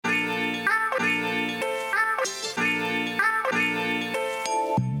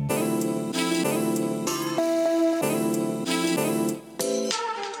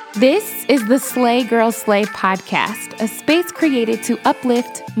This is the Slay Girl Slay podcast, a space created to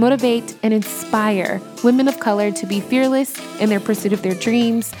uplift, motivate, and inspire women of color to be fearless in their pursuit of their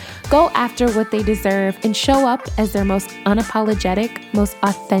dreams, go after what they deserve, and show up as their most unapologetic, most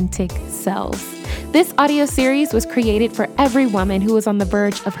authentic selves. This audio series was created for every woman who is on the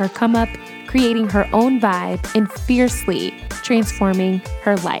verge of her come up, creating her own vibe, and fiercely transforming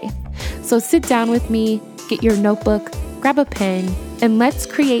her life. So sit down with me, get your notebook, grab a pen, and let's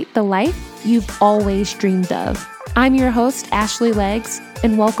create the life you've always dreamed of. I'm your host, Ashley Leggs,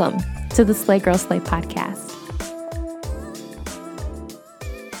 and welcome to the Slay Girl Slay podcast.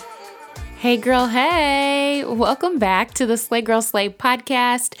 Hey girl, hey! Welcome back to the Slay Girl Slay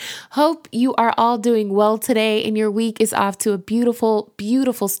podcast. Hope you are all doing well today and your week is off to a beautiful,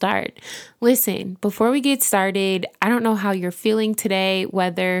 beautiful start. Listen, before we get started, I don't know how you're feeling today,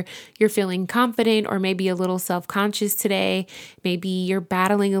 whether you're feeling confident or maybe a little self-conscious today. Maybe you're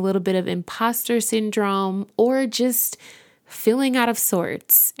battling a little bit of imposter syndrome or just feeling out of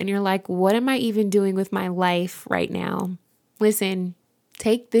sorts. And you're like, what am I even doing with my life right now? Listen,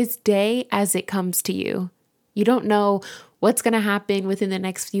 take this day as it comes to you. You don't know what's going to happen within the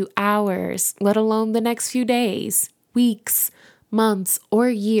next few hours, let alone the next few days, weeks, months, or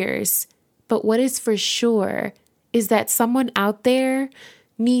years. But what is for sure is that someone out there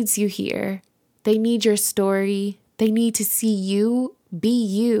needs you here. They need your story. They need to see you be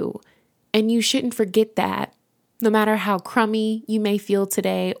you. And you shouldn't forget that. No matter how crummy you may feel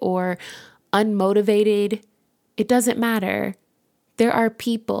today or unmotivated, it doesn't matter. There are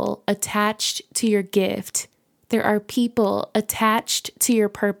people attached to your gift. There are people attached to your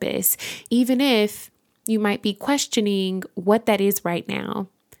purpose, even if you might be questioning what that is right now.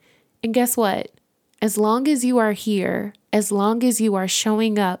 And guess what? As long as you are here, as long as you are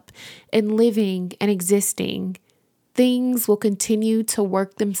showing up and living and existing, things will continue to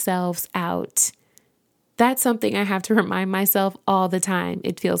work themselves out. That's something I have to remind myself all the time,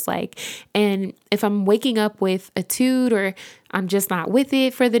 it feels like. And if I'm waking up with a toot or I'm just not with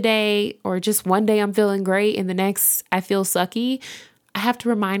it for the day, or just one day I'm feeling great and the next I feel sucky, I have to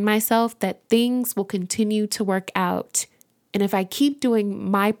remind myself that things will continue to work out. And if I keep doing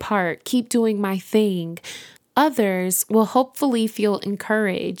my part, keep doing my thing, others will hopefully feel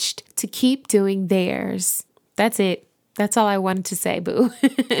encouraged to keep doing theirs. That's it. That's all I wanted to say, boo.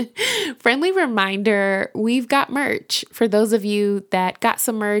 Friendly reminder, we've got merch. For those of you that got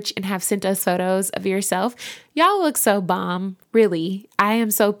some merch and have sent us photos of yourself, y'all look so bomb. Really, I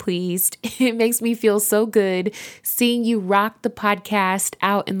am so pleased. It makes me feel so good seeing you rock the podcast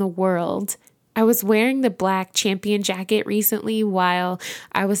out in the world. I was wearing the black Champion jacket recently while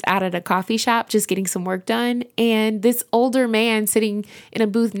I was out at a coffee shop just getting some work done. And this older man sitting in a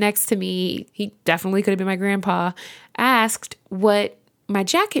booth next to me, he definitely could have been my grandpa, asked what my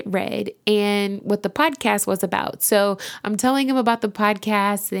jacket read and what the podcast was about. So I'm telling him about the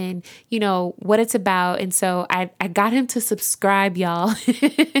podcast and, what it's about. And so I got him to subscribe, y'all.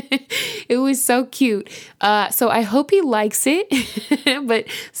 It was so cute. So I hope he likes it, but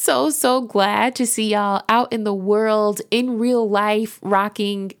so glad to see y'all out in the world, in real life,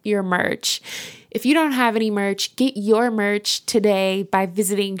 rocking your merch. If you don't have any merch, get your merch today by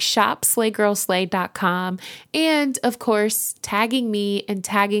visiting shopslaygirlslay.com and, of course, tagging me and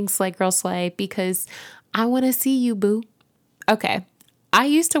tagging Slay Girl Slay because I want to see you, boo. Okay, I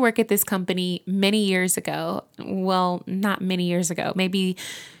used to work at this company many years ago. Well, not many years ago, maybe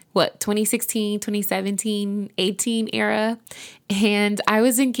 2016, 2017, 18 era. And I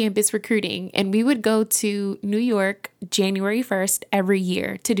was in campus recruiting and we would go to New York January 1st every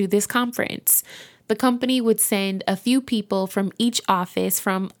year to do this conference. The company would send a few people from each office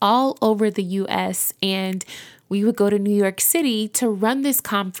from all over the US and we would go to New York City to run this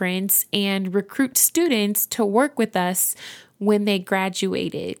conference and recruit students to work with us when they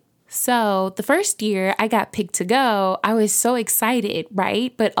graduated. So the first year I got picked to go, I was so excited,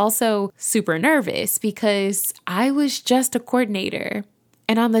 right? But also super nervous because I was just a coordinator.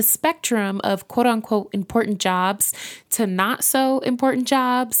 And on the spectrum of quote unquote important jobs to not so important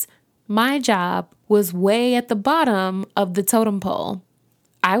jobs, my job was way at the bottom of the totem pole.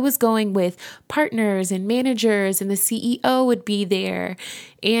 I was going with partners and managers and the CEO would be there.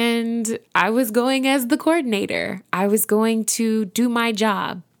 And I was going as the coordinator. I was going to do my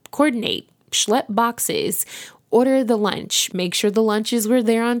job. Coordinate, schlep boxes, order the lunch, make sure the lunches were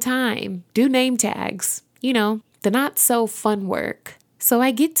there on time, do name tags, the not so fun work. So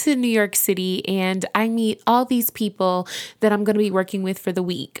I get to New York City and I meet all these people that I'm going to be working with for the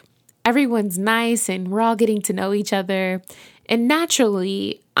week. Everyone's nice and we're all getting to know each other. And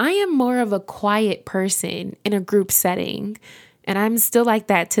naturally, I am more of a quiet person in a group setting. And I'm still like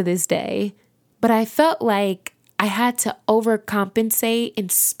that to this day. But I felt like I had to overcompensate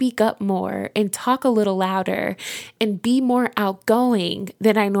and speak up more and talk a little louder and be more outgoing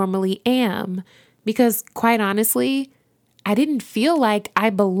than I normally am. Because quite honestly, I didn't feel like I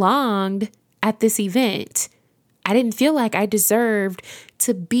belonged at this event. I didn't feel like I deserved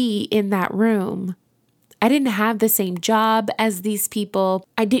to be in that room. I didn't have the same job as these people.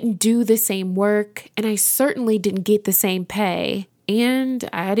 I didn't do the same work, and I certainly didn't get the same pay. And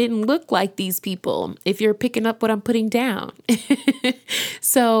I didn't look like these people, if you're picking up what I'm putting down.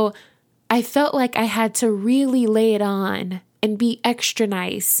 So I felt like I had to really lay it on and be extra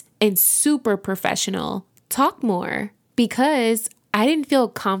nice and super professional, talk more, because I didn't feel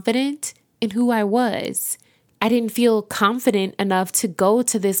confident in who I was. I didn't feel confident enough to go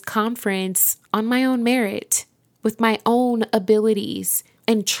to this conference on my own merit, with my own abilities,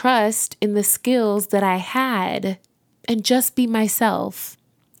 and trust in the skills that I had, and just be myself.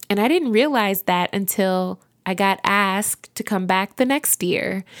 And I didn't realize that until I got asked to come back the next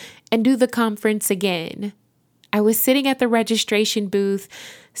year and do the conference again. I was sitting at the registration booth,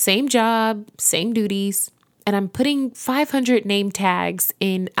 same job, same duties, and I'm putting 500 name tags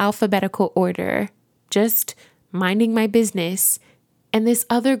in alphabetical order, just minding my business. And this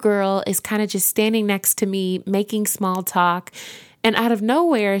other girl is kind of just standing next to me, making small talk. And out of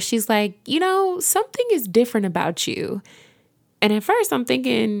nowhere, she's like, something is different about you. And at first I'm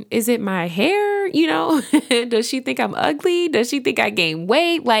thinking, is it my hair? Does she think I'm ugly? Does she think I gained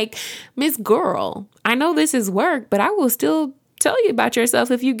weight? Like, Miss Girl, I know this is work, but I will still tell you about yourself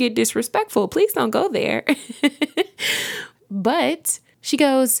if you get disrespectful. Please don't go there. But she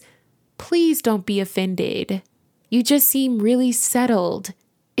goes, please don't be offended. You just seem really settled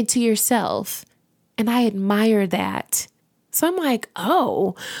into yourself. And I admire that. So I'm like,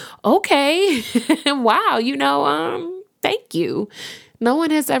 oh, okay. Wow, thank you. No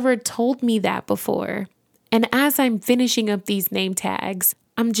one has ever told me that before. And as I'm finishing up these name tags,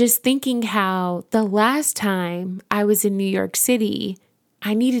 I'm just thinking how the last time I was in New York City,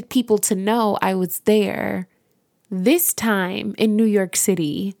 I needed people to know I was there. This time in New York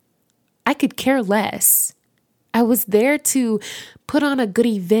City, I could care less. I was there to put on a good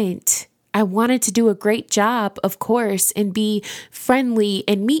event. I wanted to do a great job, of course, and be friendly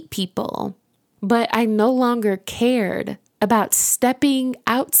and meet people. But I no longer cared about stepping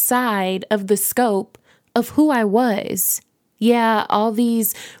outside of the scope of who I was. Yeah, all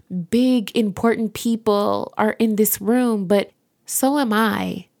these big, important people are in this room, but so am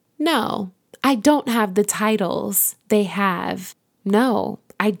I. No, I don't have the titles they have. No,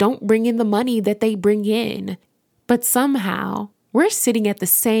 I don't bring in the money that they bring in. But somehow, we're sitting at the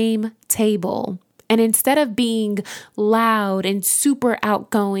same table. And instead of being loud and super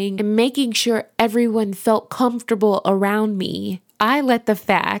outgoing and making sure everyone felt comfortable around me, I let the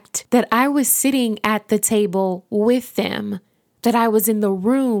fact that I was sitting at the table with them, that I was in the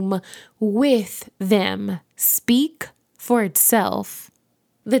room with them, speak for itself.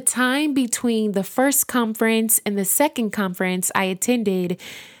 The time between the first conference and the second conference I attended,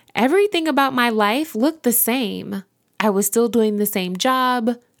 everything about my life looked the same. I was still doing the same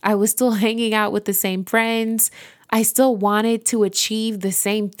job. I was still hanging out with the same friends. I still wanted to achieve the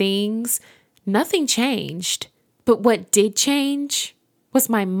same things. Nothing changed. But what did change was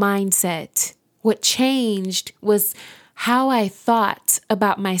my mindset. What changed was how I thought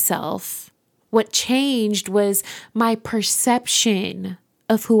about myself. What changed was my perception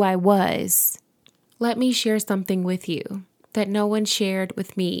of who I was. Let me share something with you that no one shared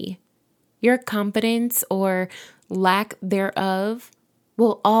with me. Your confidence or lack thereof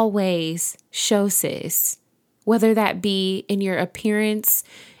will always show, sis. Whether that be in your appearance,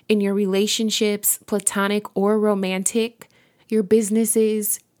 in your relationships, platonic or romantic, your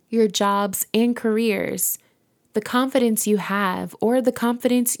businesses, your jobs and careers. The confidence you have or the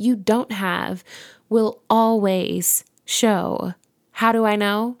confidence you don't have will always show. How do I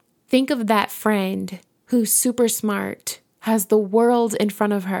know? Think of that friend who's super smart, has the world in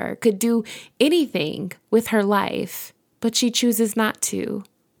front of her, could do anything with her life, but she chooses not to.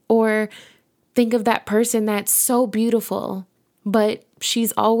 Or think of that person that's so beautiful, but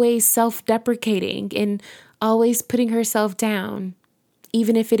she's always self-deprecating and always putting herself down,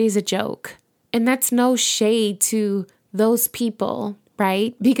 even if it is a joke. And that's no shade to those people,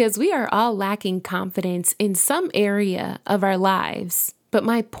 right? Because we are all lacking confidence in some area of our lives. But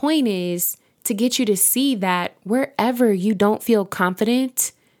my point is to get you to see that wherever you don't feel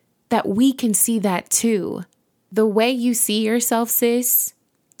confident, that we can see that too. The way you see yourself, sis,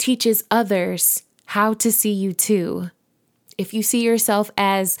 teaches others how to see you too. If you see yourself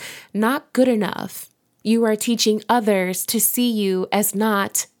as not good enough, You are teaching others to see you as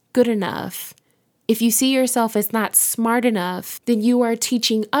not good enough. If you see yourself as not smart enough, then you are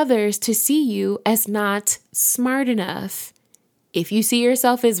teaching others to see you as not smart enough. If you see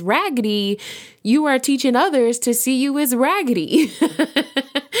yourself as raggedy, you are teaching others to see you as raggedy.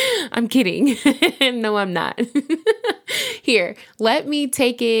 I'm kidding. No, I'm not. Here, let me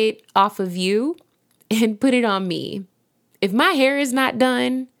take it off of you and put it on me. If my hair is not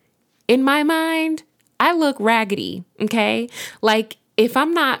done, in my mind, I look raggedy, okay? Like, if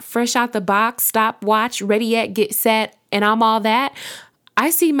I'm not fresh out the box, stop, watch, ready yet, get set, and I'm all that, I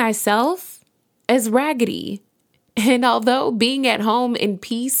see myself as raggedy. And although being at home in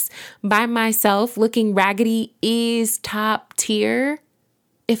peace by myself looking raggedy is top tier,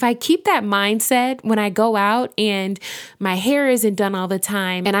 if I keep that mindset when I go out and my hair isn't done all the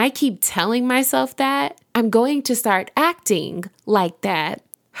time, and I keep telling myself that, I'm going to start acting like that.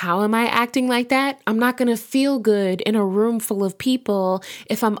 How am I acting like that? I'm not going to feel good in a room full of people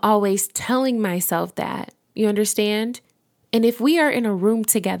if I'm always telling myself that. You understand? And if we are in a room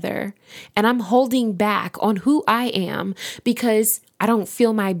together and I'm holding back on who I am because I don't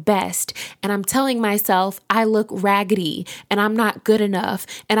feel my best and I'm telling myself I look raggedy and I'm not good enough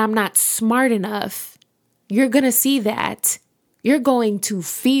and I'm not smart enough, you're going to see that. You're going to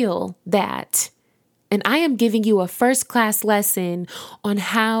feel that. And I am giving you a first-class lesson on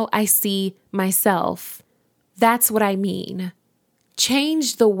how I see myself. That's what I mean.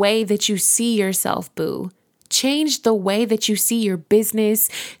 Change the way that you see yourself, boo. Change the way that you see your business.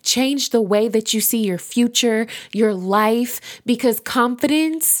 Change the way that you see your future, your life, because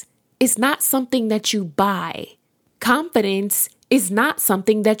confidence is not something that you buy. Confidence is not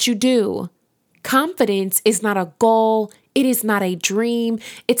something that you do. Confidence is not a goal. It is not a dream.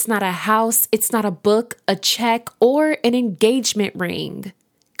 It's not a house. It's not a book, a check, or an engagement ring.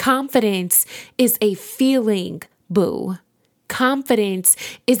 Confidence is a feeling, boo. Confidence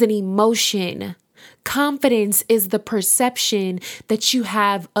is an emotion. Confidence is the perception that you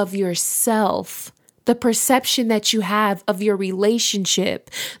have of yourself, the perception that you have of your relationship,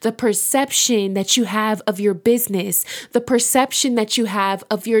 the perception that you have of your business, the perception that you have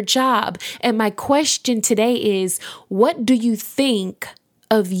of your job. And my question today is, what do you think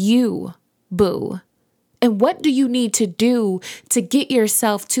of you, boo? And what do you need to do to get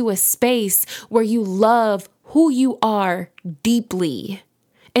yourself to a space where you love who you are deeply?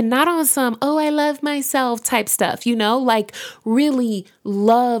 And not on some, oh, I love myself type stuff, like really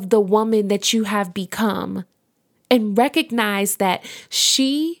love the woman that you have become and recognize that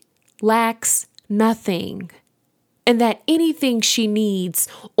she lacks nothing and that anything she needs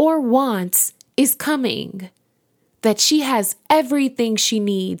or wants is coming, that she has everything she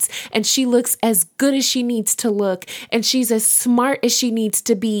needs and she looks as good as she needs to look and she's as smart as she needs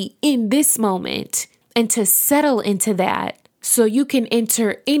to be in this moment, and to settle into that. So you can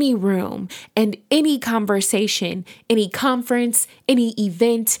enter any room and any conversation, any conference, any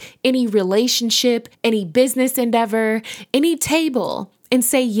event, any relationship, any business endeavor, any table, and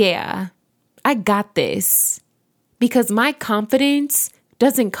say, yeah, I got this. Because my confidence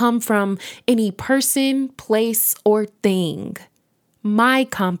doesn't come from any person, place, or thing. My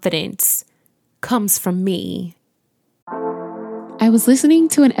confidence comes from me. I was listening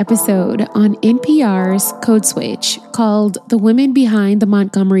to an episode on NPR's Code Switch called The Women Behind the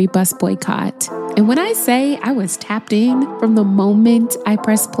Montgomery Bus Boycott. And when I say I was tapped in from the moment I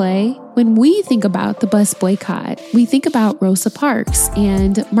pressed play, when we think about the bus boycott, we think about Rosa Parks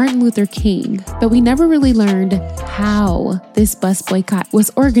and Martin Luther King, but we never really learned how this bus boycott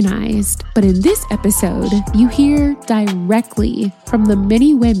was organized. But in this episode, you hear directly from the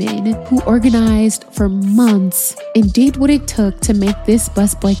many women who organized for months and did what it took to make this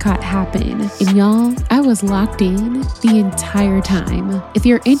bus boycott happen. And y'all, I was locked in the entire time. If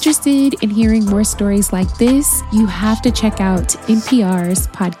you're interested in hearing more stories like this, you have to check out NPR's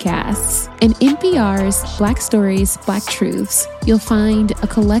podcasts. In NPR's Black Stories, Black Truths, you'll find a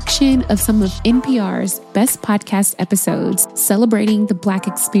collection of some of NPR's best podcast episodes celebrating the Black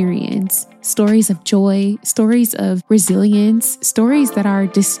experience. Stories of joy, stories of resilience, stories that are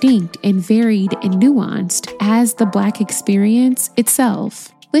distinct and varied and nuanced as the Black experience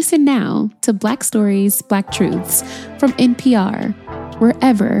itself. Listen now to Black Stories, Black Truths from NPR,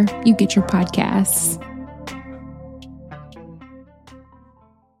 wherever you get your podcasts.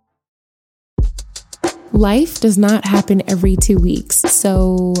 Life does not happen every 2 weeks,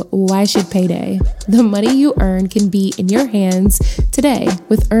 so why should payday? The money you earn can be in your hands today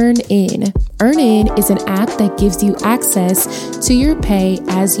with EarnIn. EarnIn is an app that gives you access to your pay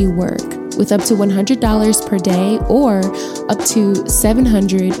as you work. with up to $100 per day or up to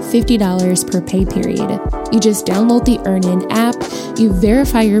 $750 per pay period. You just download the EarnIn app, you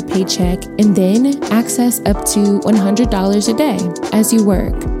verify your paycheck, and then access up to $100 a day as you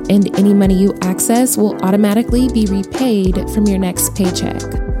work. And any money you access will automatically be repaid from your next paycheck.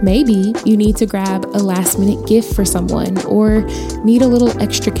 Maybe you need to grab a last-minute gift for someone or need a little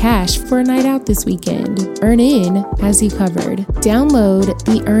extra cash for a night out this weekend. EarnIn has you covered. Download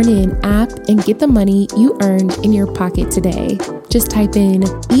the EarnIn app and get the money you earned in your pocket today. Just type in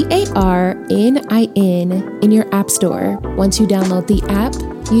EARNIN in your app store. Once you download the app,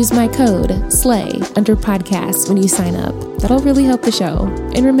 use my code SLAY under podcast when you sign up. That'll really help the show.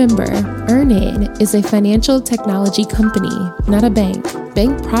 And remember, EarnIn is a financial technology company, not a bank.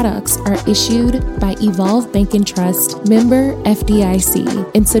 Bank products are issued by Evolve Bank and Trust, member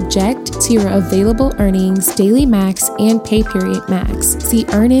FDIC, and subject to your available earnings, daily max, and pay period max. See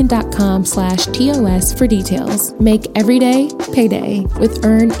earnin.com/TOS for details. Make every day payday with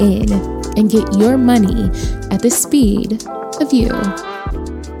EarnIn and get your money at the speed of you.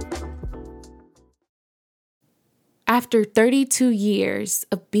 After 32 years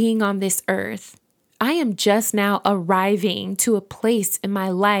of being on this earth, I am just now arriving to a place in my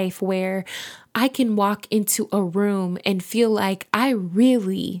life where I can walk into a room and feel like I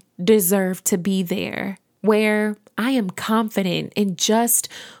really deserve to be there, where I am confident in just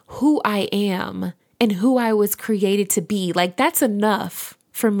who I am and who I was created to be. Like, that's enough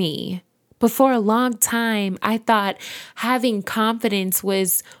for me. But for a long time, I thought having confidence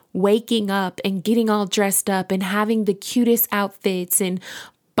was waking up and getting all dressed up and having the cutest outfits and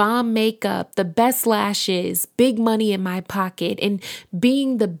bomb makeup, the best lashes, big money in my pocket, and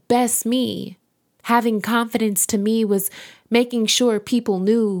being the best me. Having confidence to me was making sure people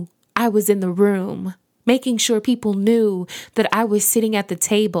knew I was in the room, making sure people knew that I was sitting at the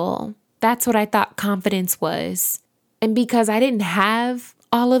table. That's what I thought confidence was. And because I didn't have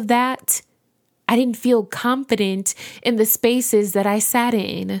all of that, I didn't feel confident in the spaces that I sat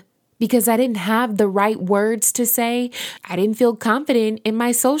in. Because I didn't have the right words to say, I didn't feel confident in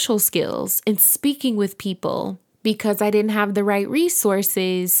my social skills and speaking with people. Because I didn't have the right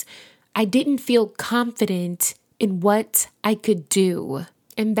resources, I didn't feel confident in what I could do.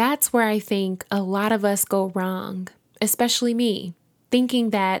 And that's where I think a lot of us go wrong, especially me, thinking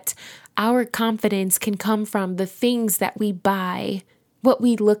that our confidence can come from the things that we buy, what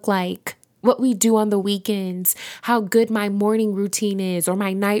we look like, what we do on the weekends, how good my morning routine is or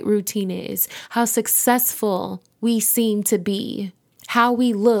my night routine is, how successful we seem to be, how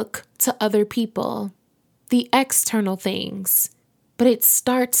we look to other people, the external things. But it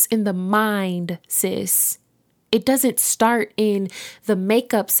starts in the mind, sis. It doesn't start in the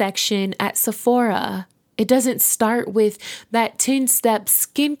makeup section at Sephora. It doesn't start with that 10-step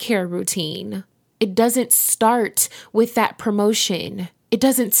skincare routine. It doesn't start with that promotion. It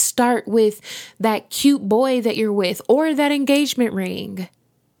doesn't start with that cute boy that you're with or that engagement ring.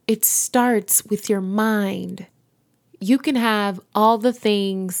 It starts with your mind. You can have all the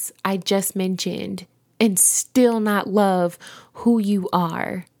things I just mentioned and still not love who you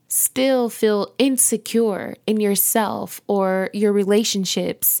are, still feel insecure in yourself or your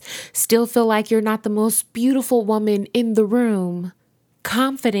relationships, still feel like you're not the most beautiful woman in the room.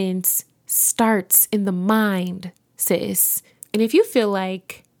 Confidence starts in the mind, sis. And if you feel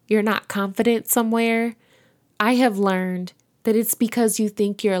like you're not confident somewhere, I have learned that it's because you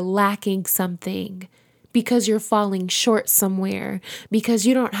think you're lacking something, because you're falling short somewhere, because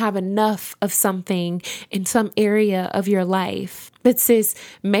you don't have enough of something in some area of your life. But sis,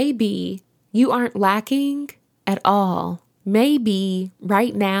 maybe you aren't lacking at all. Maybe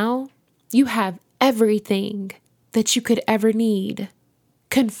right now you have everything that you could ever need.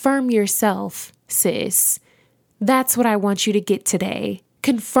 Confirm yourself, sis. That's what I want you to get today.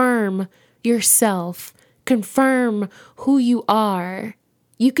 Confirm yourself. Confirm who you are.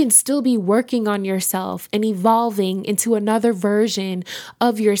 You can still be working on yourself and evolving into another version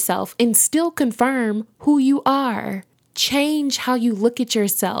of yourself and still confirm who you are. Change how you look at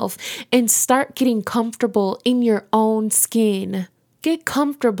yourself and start getting comfortable in your own skin. Get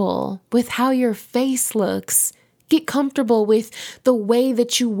comfortable with how your face looks. Get comfortable with the way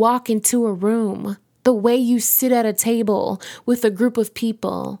that you walk into a room. The way you sit at a table with a group of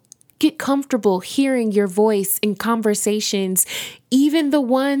people. Get comfortable hearing your voice in conversations, even the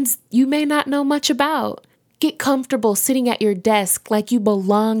ones you may not know much about. Get comfortable sitting at your desk like you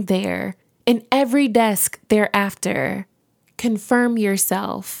belong there, and every desk thereafter. Confirm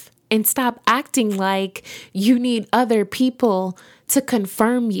yourself and stop acting like you need other people to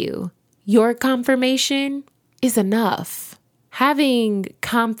confirm you. Your confirmation is enough. having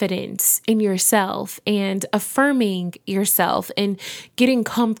confidence in yourself and affirming yourself and getting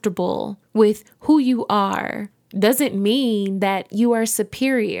comfortable with who you are doesn't mean that you are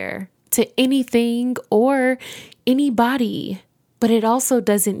superior to anything or anybody, but it also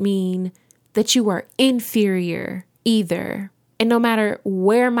doesn't mean that you are inferior either. And no matter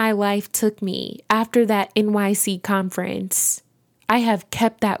where my life took me after that NYC conference, I have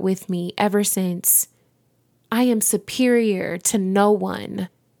kept that with me ever since. I am superior to no one,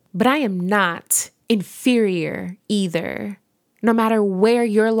 but I am not inferior either. No matter where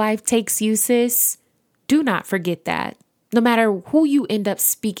your life takes you, sis, do not forget that. No matter who you end up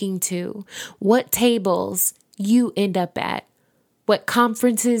speaking to, what tables you end up at, what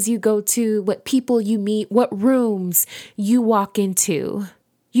conferences you go to, what people you meet, what rooms you walk into,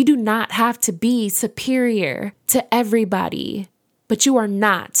 you do not have to be superior to everybody, but you are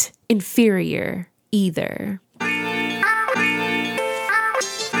not inferior either.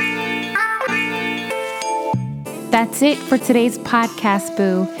 That's it for today's podcast,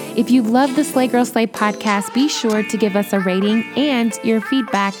 boo. If you love the Slay Girl Slay podcast, be sure to give us a rating and your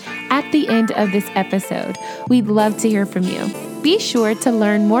feedback at the end of this episode. We'd love to hear from you. Be sure to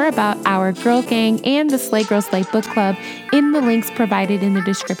learn more about our Girl Gang and the Slay Girl Slay Book Club in the links provided in the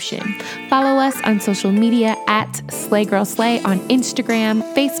description. Follow us on social media at Slay Girl Slay on Instagram,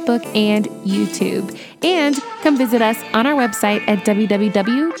 Facebook, and YouTube. And come visit us on our website at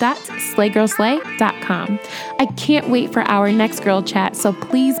www.slaygirlslay.com. I can't wait for our next girl chat, so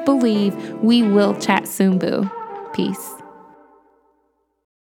please believe we will chat soon, boo. Peace.